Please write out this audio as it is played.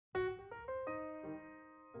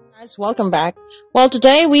Guys, welcome back. Well,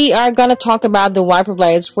 today we are going to talk about the wiper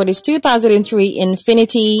blades for this 2003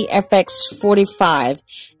 Infiniti FX45.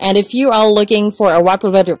 And if you are looking for a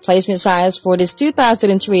wiper blade replacement size for this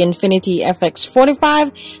 2003 Infiniti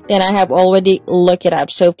FX45, then I have already looked it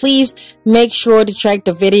up. So please make sure to check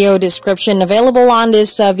the video description available on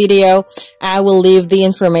this video. I will leave the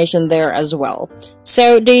information there as well.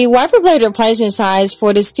 So the wiper blade replacement size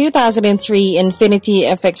for this 2003 Infiniti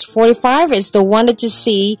FX45 is the one that you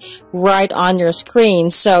see right on your screen.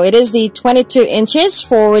 So it is the 22 inches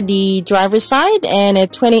for the driver's side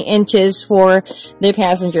and 20 inches for the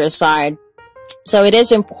passenger side. So it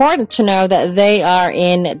is important to know that they are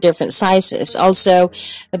in different sizes. Also,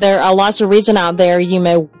 there are lots of reasons out there you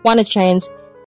may want to change